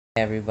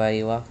Hey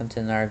everybody, welcome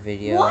to another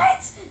video.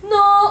 What?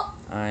 No!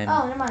 I'm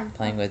never mind.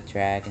 playing with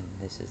Drag, and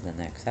this is the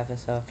next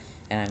episode,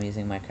 and I'm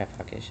using my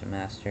Application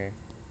Master.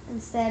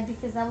 Instead,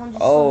 because that one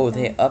just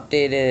they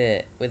updated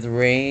it with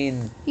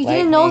rain. You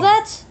didn't know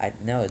that?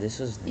 No, this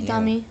was new. You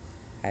dummy.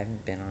 I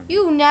haven't been on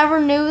You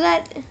never knew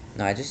that?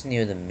 No, I just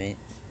knew the mini.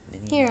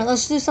 Here,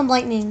 let's do some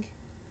lightning.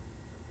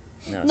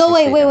 No,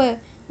 wait.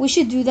 We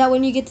should do that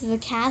when you get to the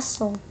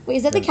castle. Wait,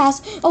 is that the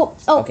castle?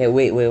 Oh. Okay,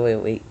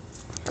 wait.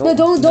 Go, no,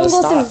 don't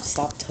go through.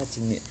 Stop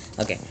touching me.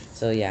 Okay,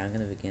 so yeah, I'm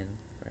gonna begin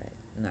right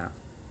now.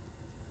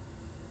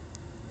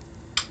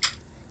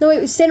 No,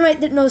 wait, stand right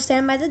there. No,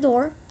 stand by the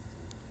door.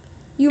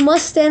 You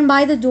must stand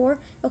by the door.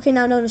 Okay,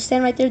 now, no,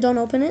 stand right there. Don't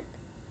open it.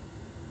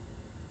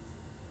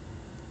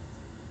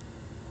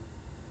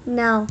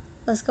 Now,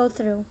 let's go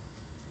through.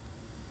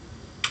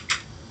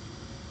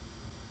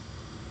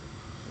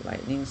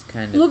 Lightning's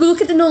kind of...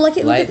 Look at the... No,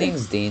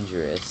 Lightning's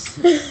dangerous.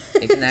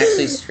 It can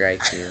actually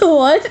strike you.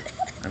 What?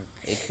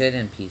 It could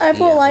in PC. I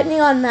put lightning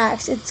on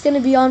max. It's going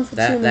to be on for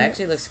 2 minutes. That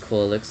actually looks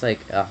cool. It looks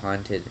like a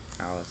haunted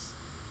house.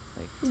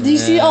 Like, do you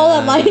see all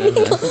that lightning?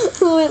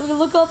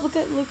 look up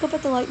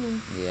at the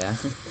lightning. Yeah.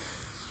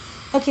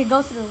 Okay,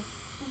 go through.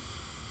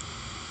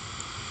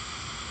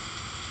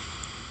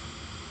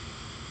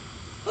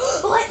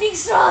 Lightning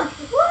struck!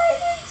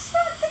 Lightning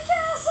struck the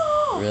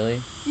castle!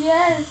 Really?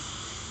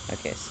 Yes.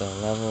 Okay, so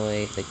level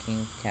 8, the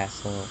King's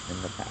Castle in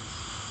the past.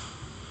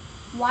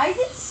 Why is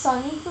it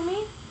sunny for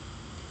me?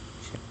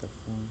 Check the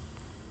phone.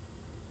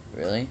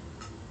 Really?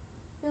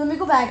 Here, let me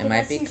go back. It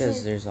might be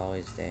because there's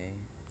always day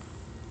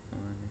on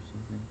or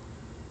something.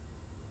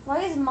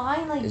 Why is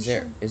mine like...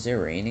 Is it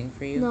raining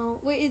for you? No.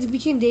 Wait, it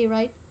became day,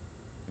 right?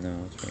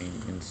 No, it's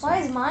raining. Why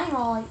is mine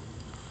all like...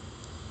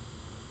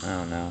 I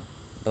don't know.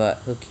 But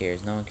who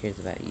cares? No one cares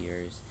about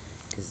yours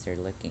because they're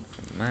looking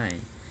for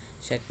mine.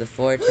 Check the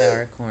 4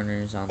 tower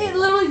corners on the It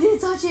literally didn't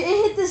touch it.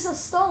 It hit this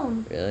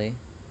stone. Really?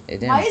 It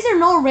didn't. Why is there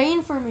no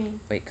rain for me?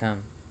 Wait,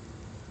 come.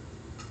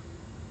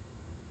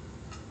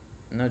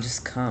 No,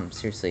 just come.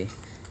 Seriously.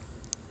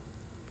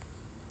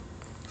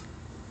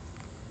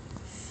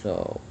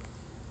 So.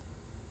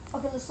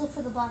 Okay, let's look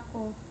for the black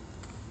hole.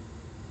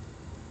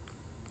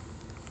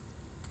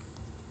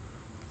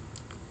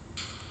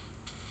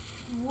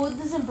 Wood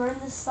doesn't burn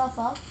this stuff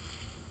up.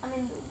 I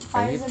mean,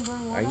 fire doesn't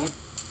burn wood up.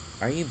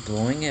 Are you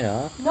blowing it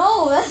up?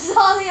 No, that's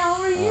not me. I'm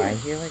over here. Oh, I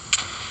hear like...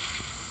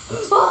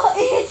 Oh,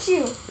 it hit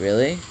you.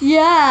 Really?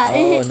 Yeah.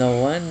 Oh,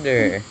 no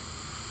wonder.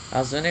 I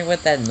was wondering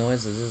what that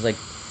noise was. It was like...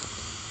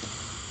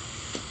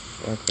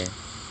 Okay.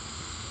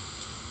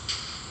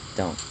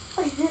 Don't.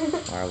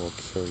 Or I will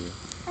kill you.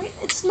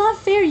 It's not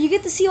fair. You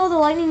get to see all the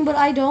lightning, but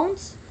I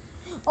don't.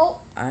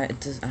 Oh. I'll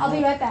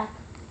be right back.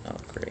 Oh,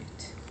 great.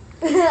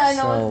 I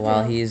know. So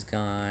while he's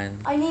gone,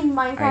 I need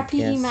Minecraft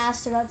PE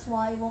Master. That's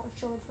why it won't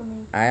show it for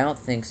me. I don't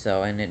think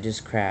so, and it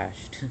just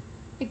crashed.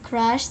 It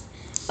crashed.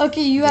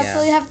 Okay, you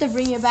actually have to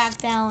bring it back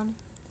down.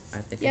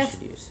 I think I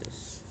should use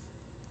this.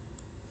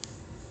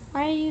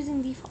 Why are you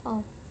using default?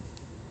 Oh.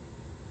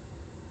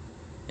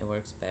 It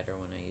works better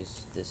when I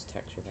use this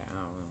texture pack. I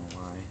don't know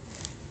why.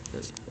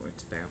 It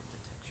works better with the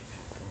texture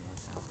pack than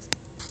without.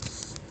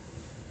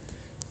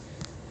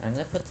 I'm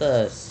gonna put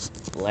the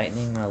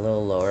lightning a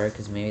little lower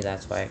because maybe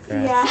that's why it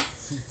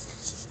crashed. Yeah.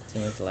 Too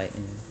much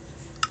lightning.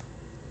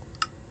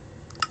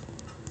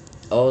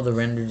 Oh, the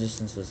render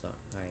distance was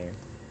higher.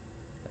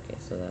 Okay,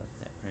 so that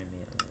probably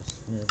made it a little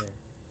smoother.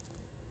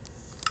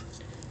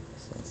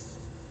 So,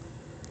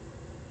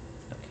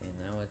 okay,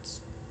 now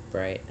it's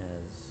bright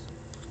as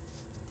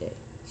day.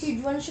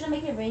 Should I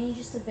make it rainy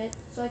just a bit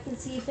so I can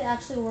see if it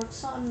actually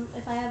works on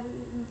if I have a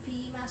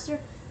PE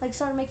Master? Like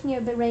start making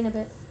it rain a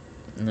bit.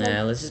 Nah,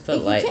 like, let's just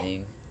put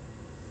lightning.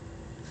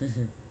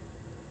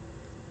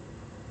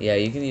 Yeah,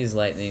 you can use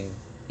lightning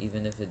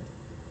even if it...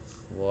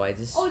 Well, I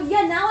just... Oh,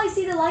 yeah, now I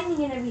see the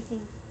lightning and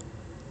everything.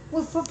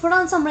 Well, put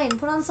on some rain.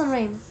 Put on some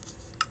rain.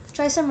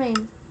 Try some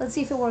rain. Let's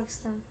see if it works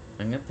then.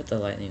 I'm gonna put the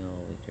lightning a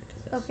little weaker.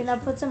 Okay, now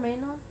put some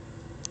rain on.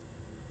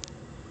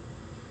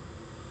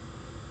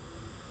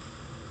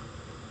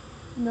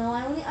 No,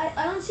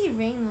 I don't see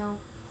rain though.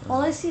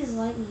 All I see is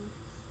lightning.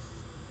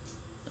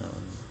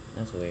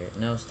 That's weird.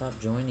 No, stop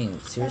joining.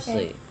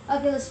 Seriously.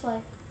 Okay, let's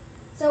play.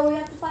 So we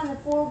have to find the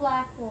 4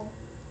 black hole.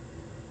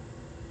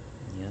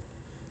 Yep.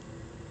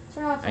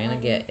 Turn off. I'm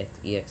gonna get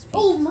EXP.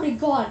 Oh my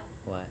god.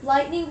 What?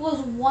 Lightning was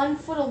 1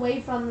 foot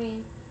away from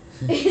me.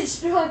 It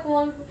struck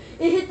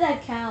it hit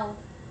that cow.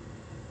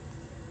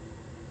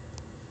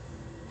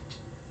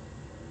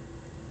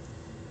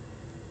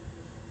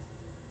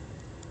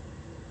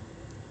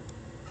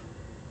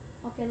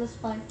 Okay, let's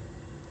play.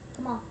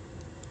 Come on.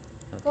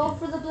 Okay. Go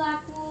for the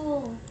black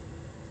hole.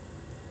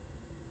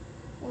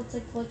 Oh, it's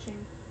like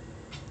glitching.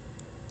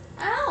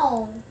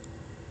 Ow!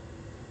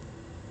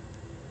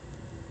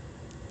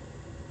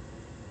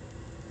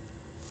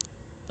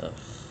 Ugh.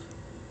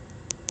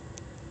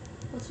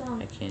 What's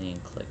wrong? I can't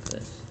even click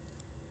this.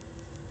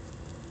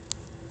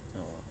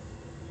 Oh well.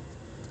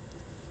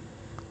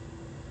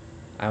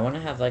 I want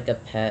to have like a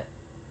pet.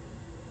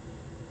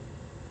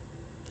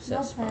 No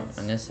pets.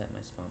 I'm gonna set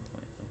my spawn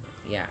point.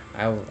 Yeah,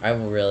 I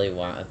really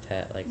want a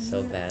pet, like,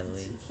 so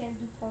badly. You can't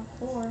do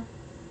parkour.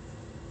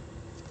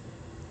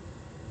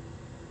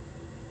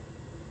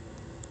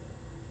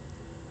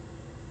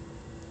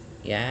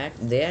 Yeah,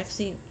 they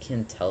actually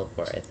can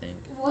teleport, I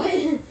think. What?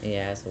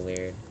 Yeah, it's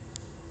weird.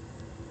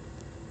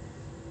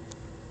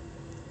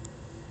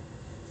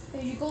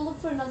 Hey, you go look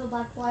for another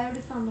black ball. I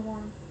already found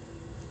one.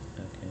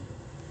 Okay.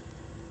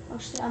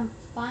 Actually, I'm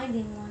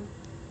finding one.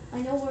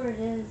 I know where it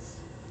is.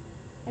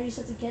 I just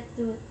have to get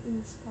through it in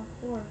this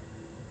parkour.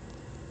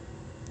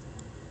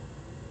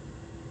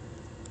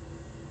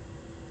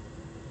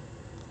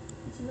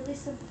 It's a really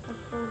simple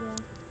parkour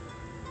though.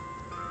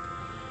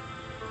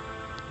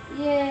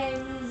 Yay,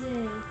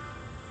 music.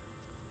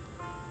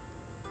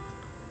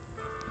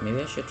 Maybe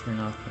I should turn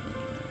off the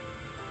mini-map.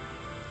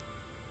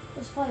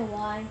 That's probably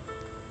why.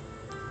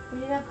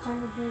 When you have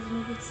kind of birds,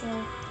 make it so.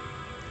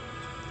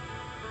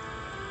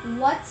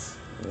 What?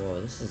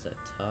 Whoa, this is a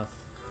tough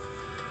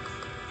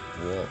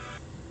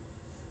wolf.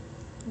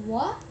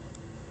 What?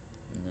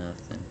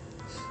 Nothing.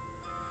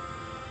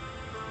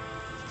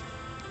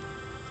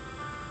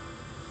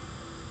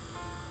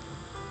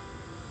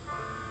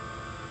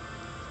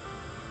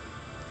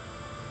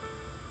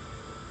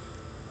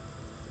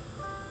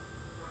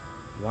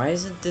 Why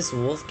isn't this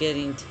wolf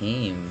getting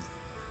tamed?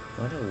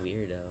 What a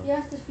weirdo. You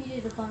have to feed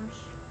it a bunch.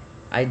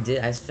 I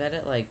did. I fed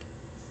it like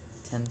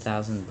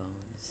 10,000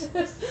 bones.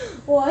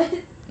 What?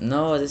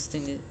 No, this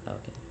thing is...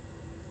 Okay.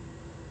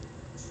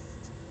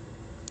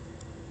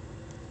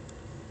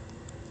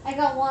 I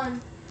got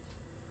one.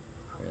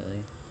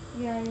 Really?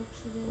 Yeah, I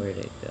actually did. Where'd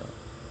it go?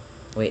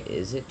 Wait,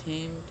 is it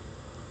tamed?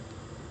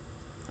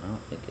 I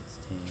don't think it's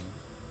tamed.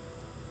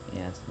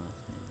 Yeah, it's not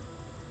tamed.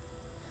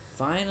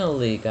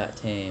 Finally got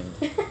tamed.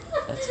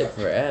 That took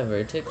forever.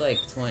 It took like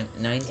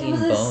 19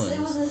 bones. It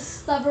was a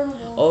stubborn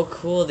wolf. Oh,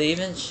 cool. They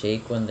even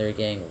shake when they're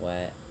getting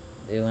wet.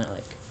 They went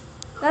like...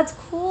 That's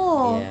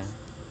cool. Yeah.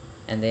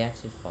 And they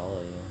actually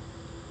follow you.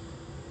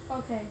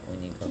 Okay.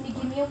 When you go Can you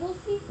far. give me a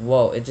wolfie?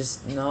 Whoa, it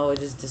just... No, it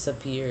just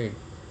disappeared.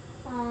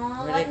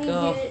 Aw, Where'd it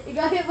go? hit it. It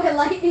got hit by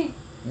lightning.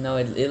 No,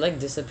 it like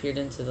disappeared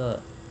into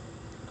the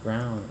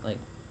ground. Like,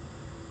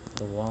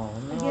 the wall.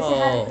 No. I guess it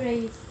had a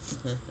grave.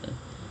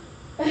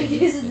 I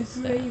guess it's a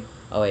grave.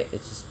 Oh wait,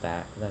 it's just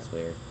back. That's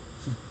weird.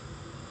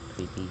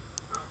 Creepy.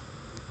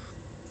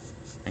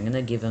 I'm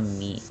gonna give him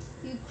meat.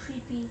 You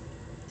creepy.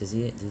 Do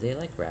they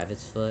like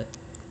rabbit's foot?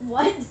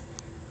 What?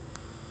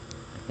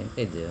 I think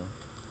they do.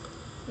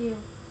 You.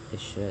 They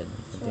should.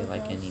 If Sure they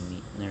like does. any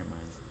meat. Never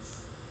mind.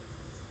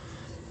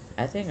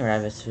 I think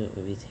rabbit's foot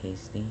would be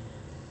tasty.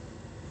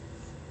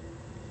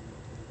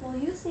 Well,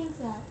 you think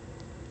that.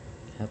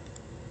 Yep.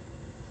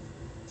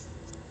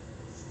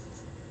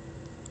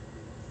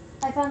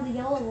 I found the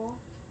yellow wolf.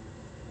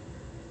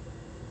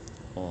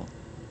 Cool.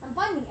 I'm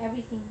finding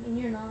everything, and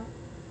you're not.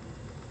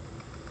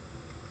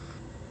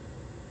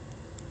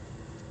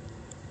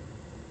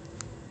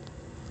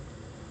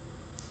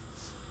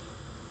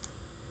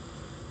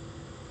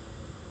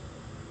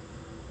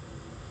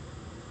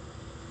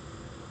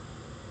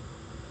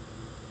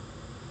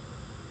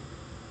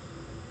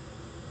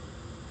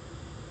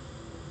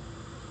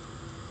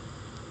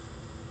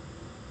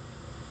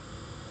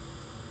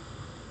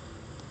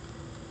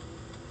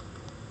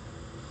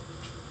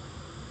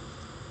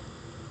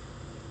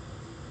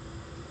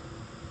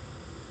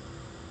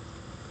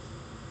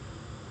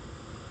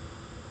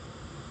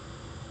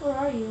 Where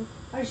are you?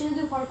 Are you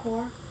gonna do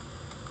parkour?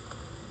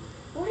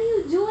 What are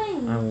you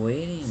doing? I'm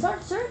waiting.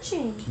 Start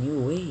searching. Can you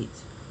wait?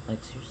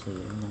 Like, seriously,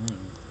 you're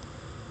annoying.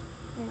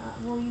 Yeah,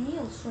 well, you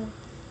kneel, sir.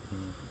 You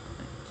need to be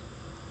quiet.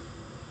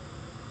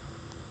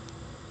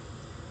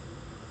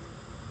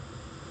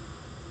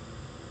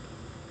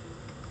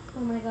 Oh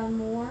my god,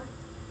 more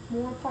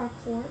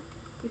parkour?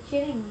 You're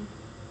kidding me.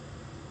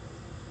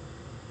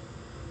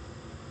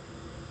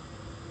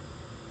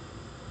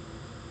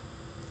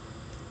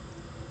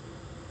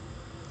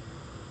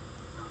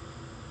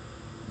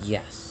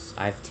 Yes,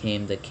 I've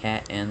tamed the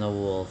cat and the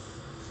wolf.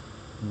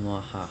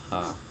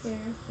 Mwahaha. There.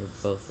 They're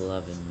both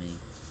loving me.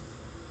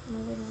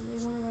 No, they don't.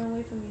 They want to run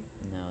away from you.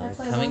 No, That's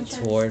they're why coming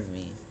toward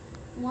me.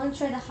 One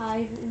tried to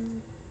hide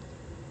in.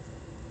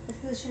 I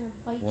think they're trying to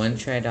bite One you.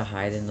 tried to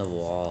hide in the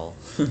wall.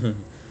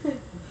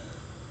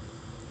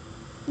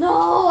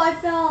 No, I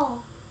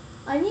fell.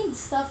 I need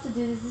stuff to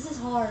do this. This is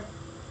hard.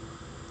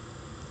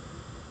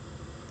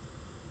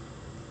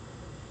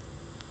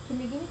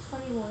 Can you give me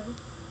 20 wood?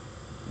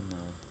 No.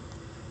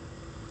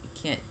 You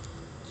can't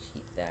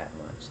cheat that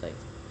much. Like,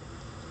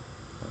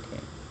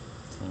 okay.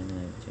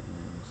 Finally,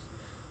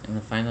 I'm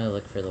gonna finally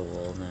look for the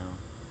wool now.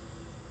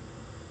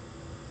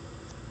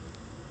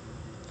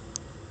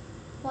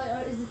 What,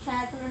 is the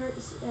cat gonna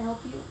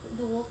help you?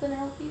 The wolf gonna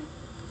help you?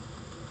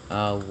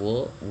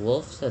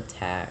 Wolves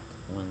attack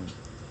when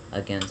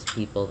against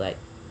people that,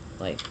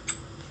 like,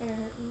 Try to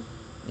hurt me.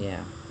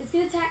 yeah. It's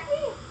gonna attack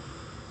me?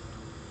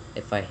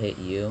 If I hit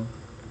you,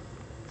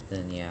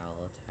 then yeah,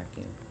 I'll attack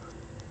you.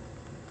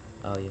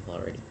 Oh, you've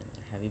already been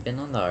there. Have you been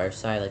on the other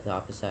side, like the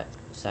opposite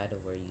side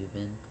of where you've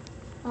been?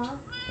 Huh?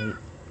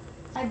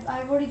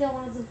 I've already done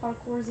one of the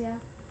parkours, yeah.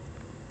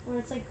 Where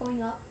it's like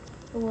going up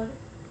the wood.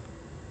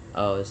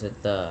 Oh, is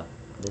it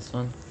this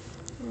one?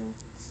 Yeah,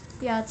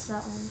 yeah, it's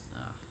that one.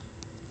 Ah.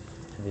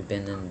 Have you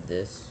been in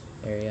this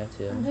area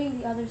too? I'm doing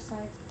the other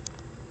side.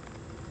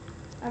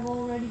 I've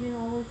already been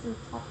all the way to the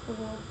top of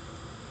the world.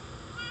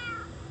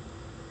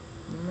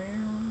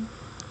 Meow.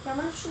 Yeah, I'm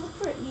gonna just look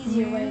for an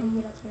easier way to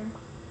get up here.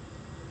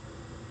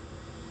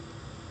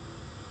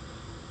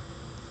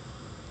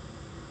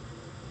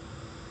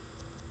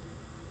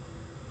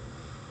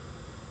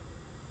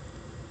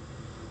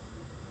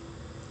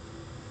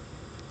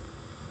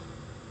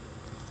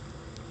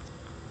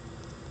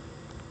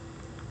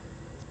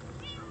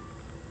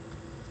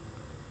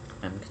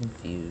 I'm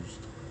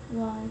confused.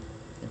 Why?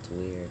 It's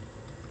weird.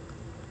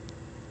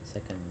 It's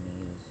like a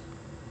maze.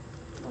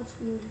 What's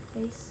weird?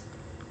 Your face?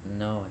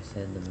 No, I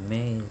said the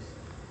maze.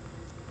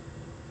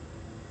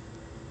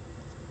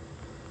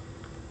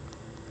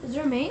 Is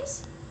there a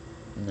maze?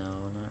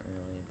 No, not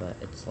really, but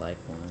it's like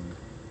one.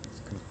 It's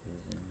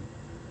confusing.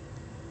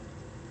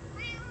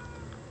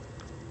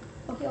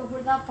 Okay,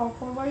 over that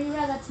parkour where you're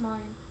at, that's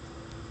mine.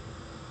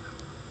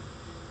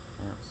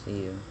 I don't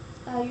see you.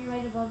 You're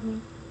right above me.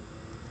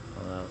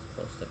 Oh, that was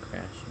close to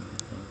crashing, I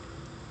think.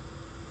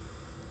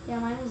 Yeah,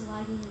 mine was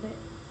lagging a bit.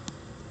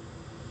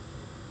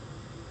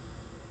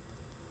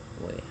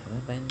 Wait, have I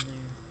been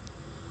there?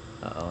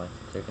 Uh-oh, I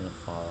think they're gonna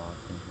fall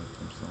off and hurt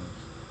themselves.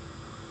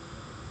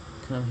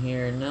 Come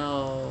here,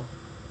 no!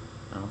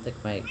 I don't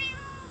think my...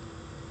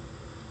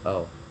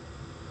 Oh.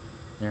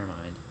 Never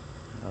mind.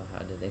 Oh, how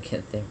did they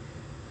get there?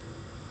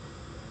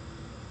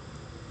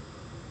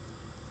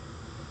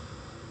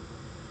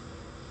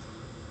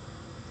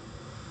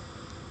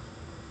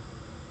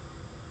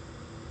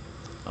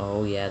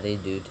 Oh, yeah, they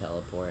do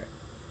teleport.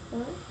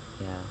 Really?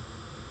 Yeah.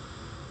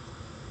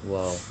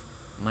 Whoa.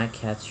 My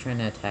cat's trying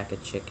to attack a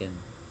chicken,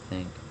 I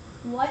think.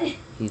 What?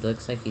 He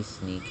looks like he's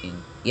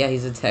sneaking. Yeah,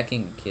 he's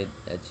attacking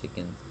a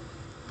chicken.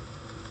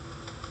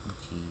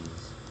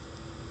 Jeez.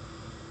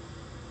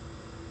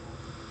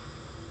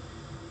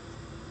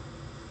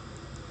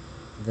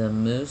 The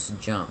moose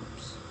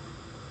jumps.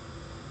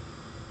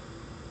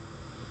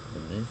 The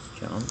moose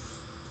jumps?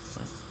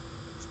 What?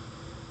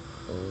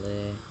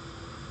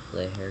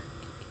 Lil Herc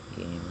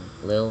Gamer.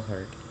 Lil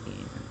Herc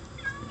Gamer.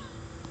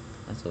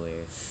 That's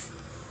weird.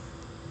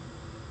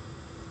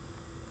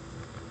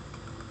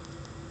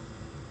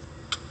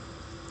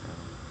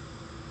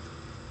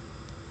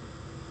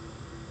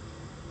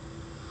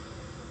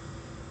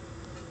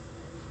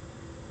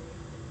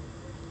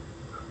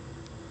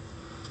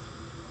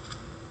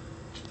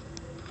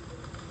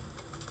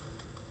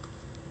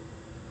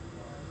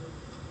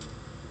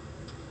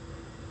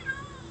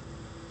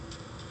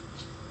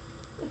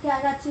 Okay,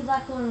 I got 2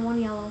 black and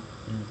 1 yellow.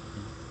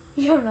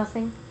 Mm-hmm. You have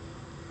nothing.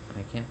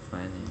 I can't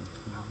find anything.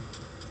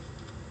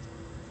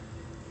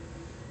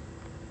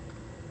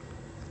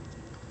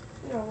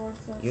 You're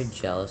worthless. You're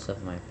jealous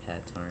of my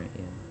pets, aren't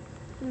you?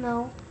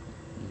 No.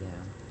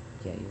 Yeah.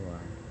 Yeah, you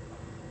are.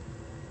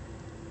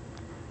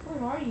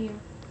 Where are you?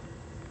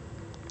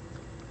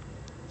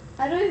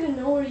 I don't even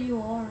know where you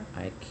are.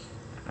 I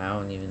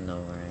don't even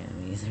know where I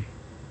am either.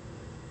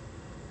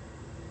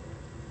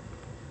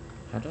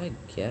 How do I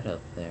get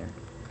up there?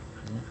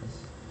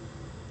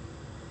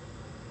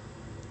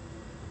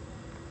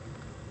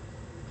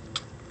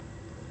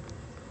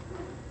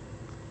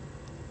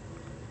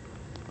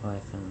 Oh, I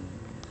found it.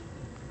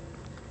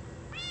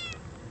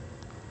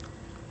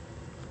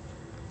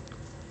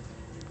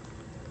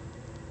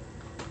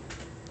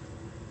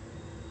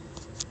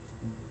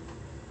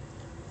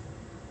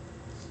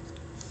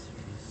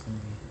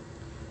 Seriously?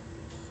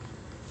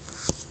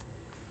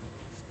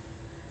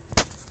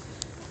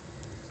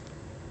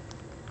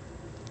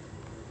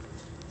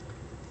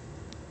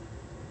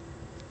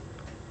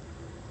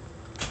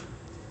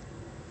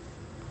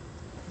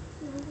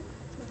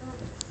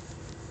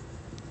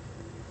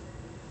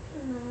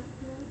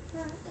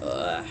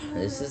 Ugh,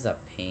 this is a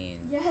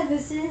pain. Yeah,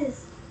 this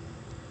is.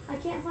 I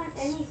can't find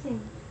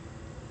anything.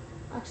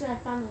 Actually, I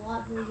found a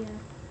lot, but yeah.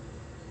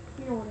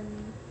 You know what I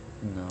mean.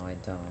 No, I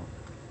don't.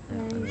 I Yeah,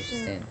 don't you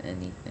understand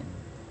anything.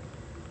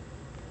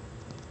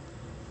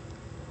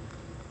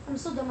 I'm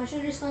so dumb. I should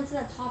have just gone to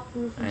that top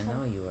roof and I know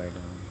tried. you are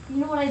dumb. You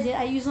know what I did?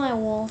 I used my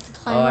wall to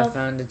climb Oh, I up.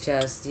 found a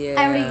chest, yeah.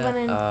 I already went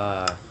in.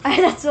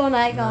 That's the one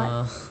I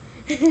got.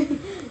 No.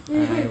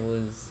 I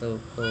was so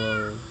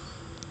close.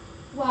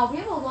 Wow, we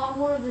have a lot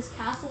more of this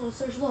castle to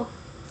search. Look.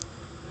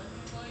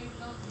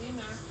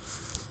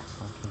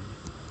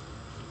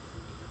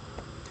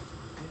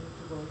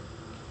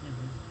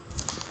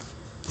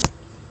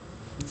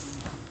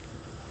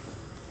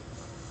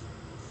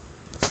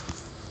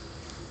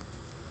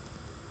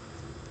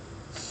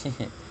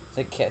 Okay.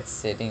 The cat's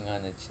sitting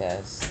on the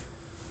chest.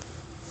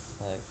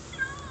 Like,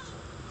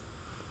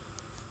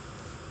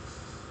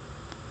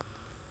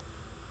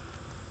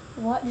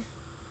 What?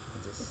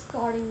 just It's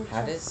guarding the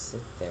how does chest.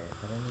 sit there?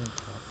 I don't even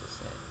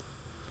practice it.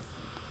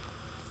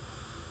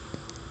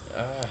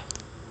 Ugh.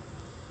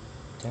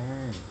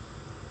 Darn.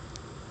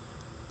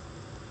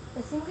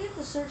 I think we have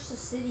to search the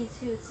city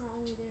too. It's not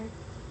only there.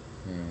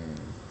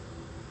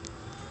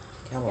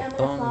 Okay, I'm in a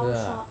flower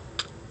Cowabunga. shop.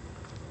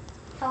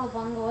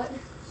 Cowabunga, what?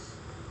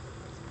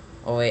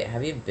 Oh wait,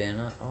 have you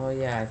been? Oh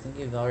yeah, I think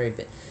you've already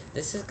been.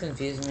 This is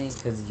confusing me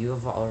because you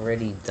have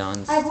already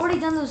done stuff. I've already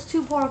done those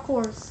 2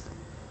 parkours.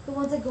 The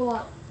ones that go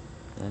up.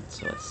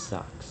 That's what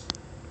sucks.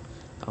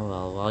 Oh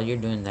well, while you're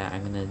doing that,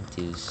 I'm gonna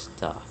do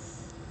stuff.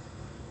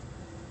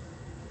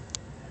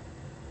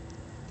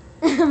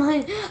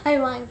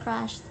 mine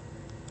crashed.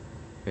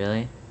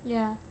 Really?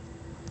 Yeah.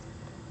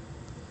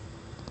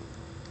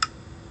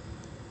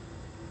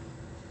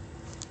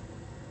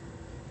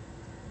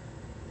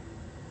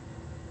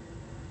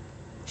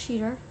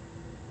 Cheater.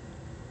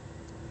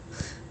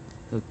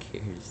 Who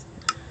cares?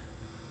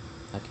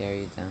 Okay, are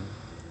you done?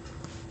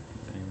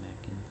 Going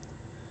back in.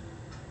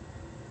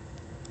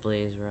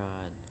 Blaze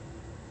rod.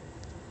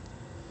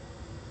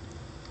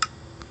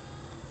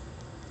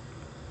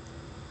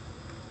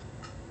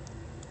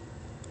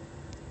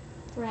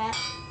 Rat.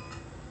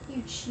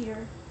 You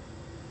cheater.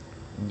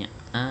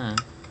 Nuh-uh.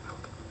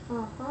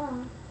 Uh-huh.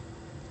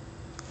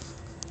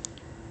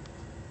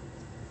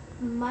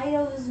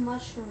 Mito's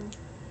mushroom.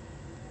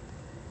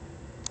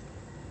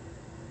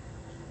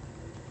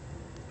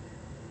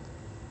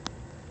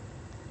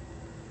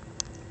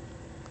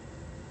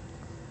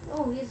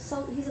 Oh, it's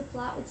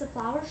a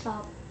flower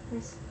shop.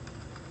 Nice.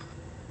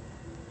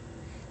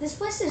 This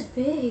place is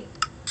big.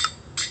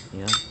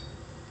 Yeah.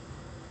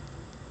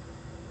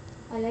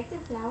 I like the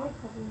flower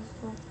colors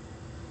though.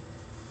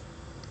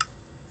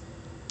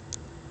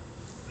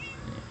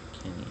 Yeah,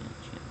 can't even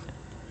enchant that.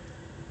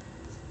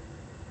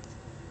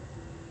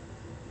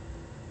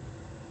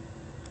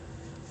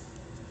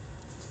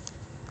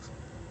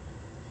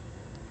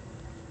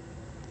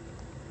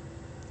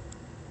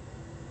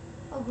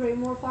 Oh great,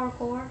 more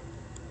parkour.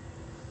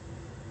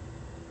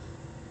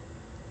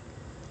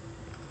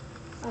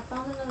 I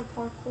found another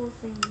parkour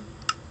thingy.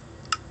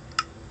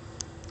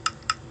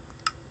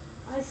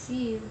 I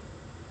see you.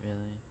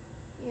 Really?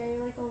 Yeah,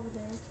 you're like over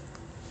there.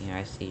 Yeah,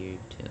 I see you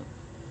too.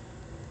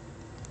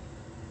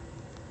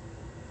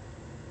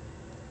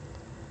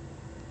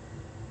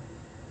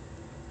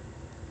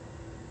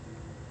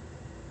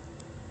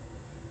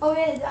 Oh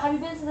yeah, have you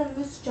been to the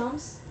moose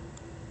jumps?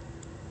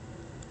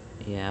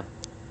 Yep.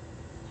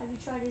 Have you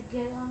tried to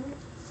get on it?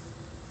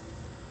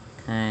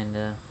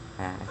 Kinda.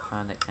 I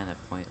found it kind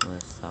of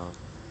pointless, so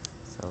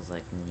I was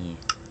like, nee.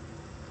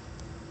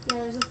 Yeah,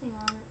 there's a thing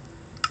on it.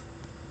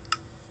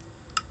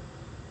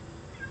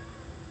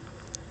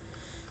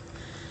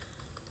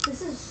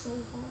 This is so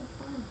hard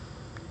to find.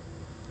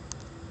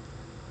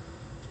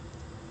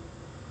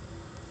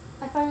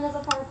 I found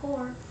another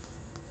parkour.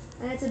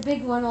 And it's a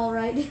big one,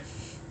 alright.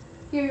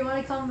 Here, you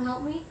want to come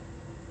help me?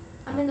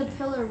 I'm in the Okay.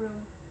 pillar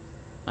room.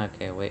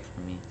 Okay, wait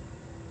for me.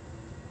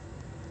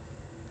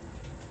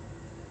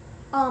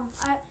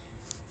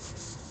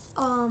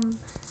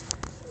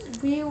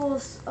 We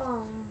will,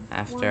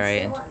 After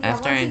I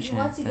enchant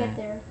once you get that,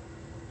 there.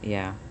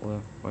 yeah,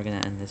 we're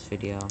gonna end this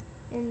video.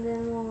 And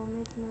then we'll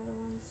make another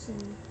one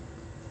soon.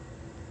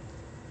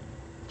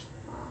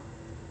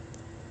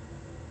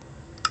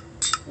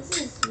 This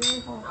is really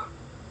hard.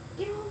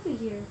 Get over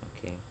here.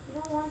 Okay. You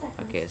don't want that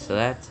kind Okay, of so stuff.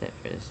 that's it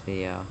for this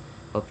video.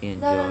 Hope you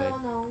No,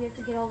 enjoyed. no. You have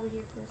to get over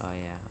here first. Oh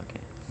yeah,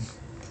 okay.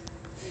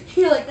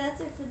 You're like, that's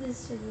it for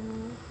this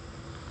video.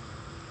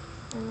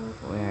 I'm like,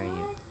 Where are you?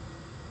 what?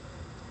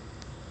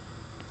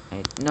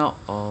 No.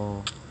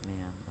 Oh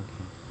man.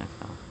 Okay, I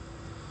fell.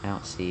 I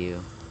don't see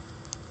you.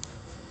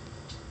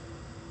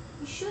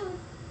 You should.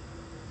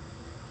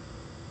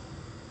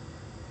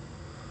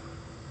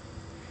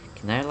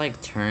 Can I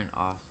like turn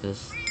off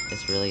this?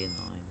 It's really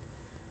annoying.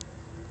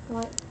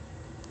 What?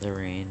 The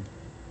rain.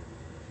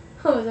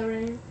 Oh, the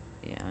rain.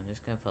 Yeah, I'm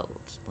just gonna put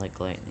like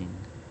lightning.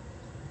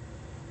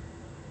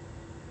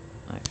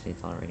 Actually,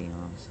 it's already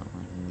on, so I'm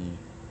like, nee.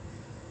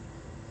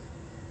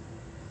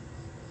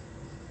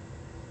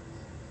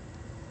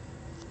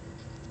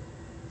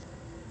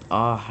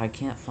 Oh, I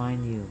can't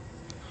find you.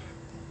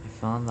 I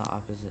fell on the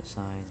opposite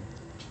side.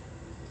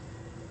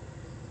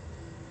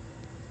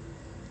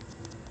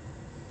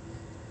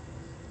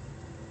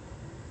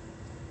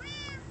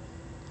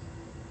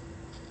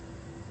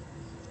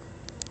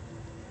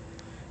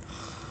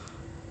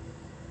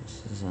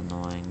 This is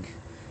annoying.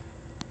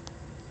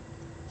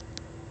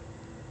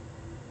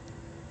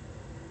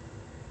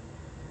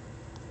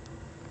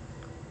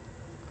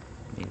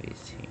 Maybe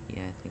it's here.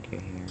 Yeah, I think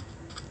you're here.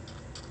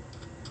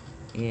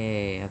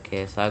 Yay,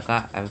 okay, so I've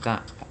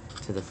got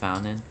to the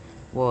fountain.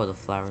 Whoa, the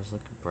flowers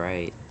look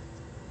bright.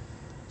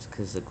 It's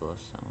because the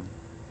glowstone.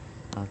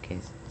 Okay,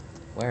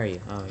 where are you?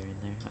 Oh, you're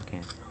in there?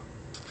 Okay.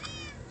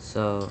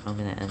 So, I'm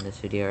gonna end this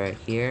video right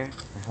here.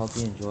 I hope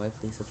you enjoy.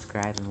 Please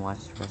subscribe and watch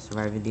the rest of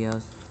our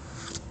videos.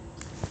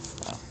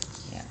 So,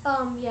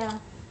 yeah. Yeah.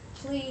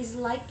 Please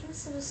like and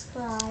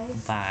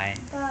subscribe. Bye.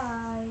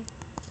 Bye.